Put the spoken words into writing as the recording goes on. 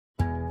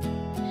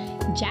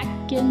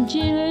Jack and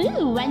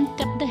Jill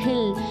went up the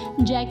hill.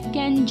 Jack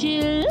and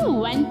Jill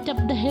went up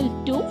the hill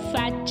to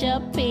fetch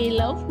a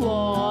pail of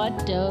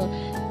water.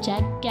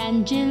 Jack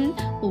and Jill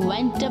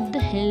went up the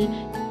hill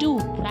to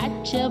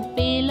fetch a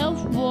pail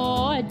of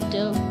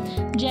water.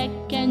 Jack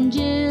and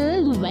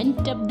Jill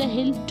went up the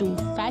hill to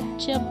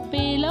fetch a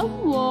pail of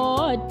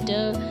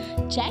water.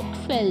 Jack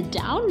fell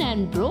down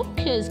and broke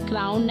his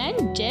crown,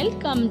 and Jill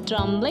come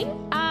tumbling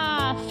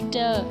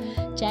after.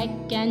 Jack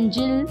and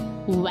Jill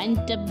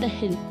went up the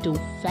hill to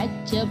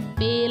fetch a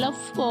pail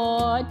of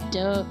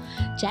water.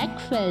 Jack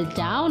fell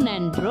down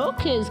and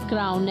broke his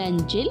crown,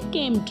 and Jill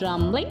came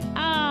tumbling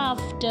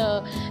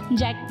after.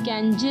 Jack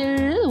and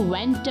Jill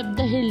went up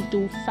the hill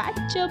to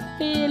fetch a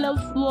pail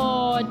of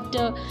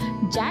water.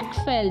 Jack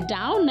fell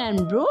down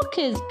and broke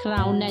his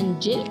crown,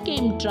 and Jill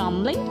came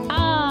tumbling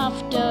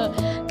after.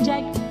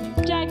 Jack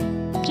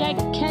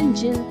and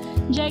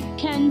Jill,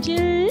 Jack and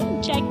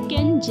Jill, Jack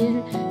and Jill,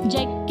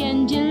 Jack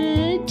and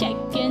Jill,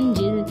 Jack and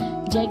Jill,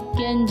 Jack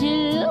and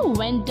Jill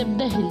went up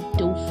the hill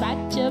to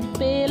fetch a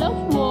pail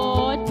of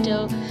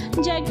water.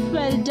 Jack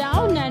fell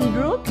down and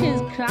broke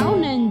his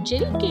crown, and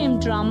Jill came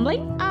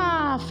tumbling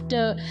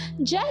after.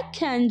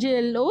 Jack and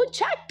Jill, oh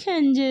Jack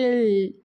and Jill.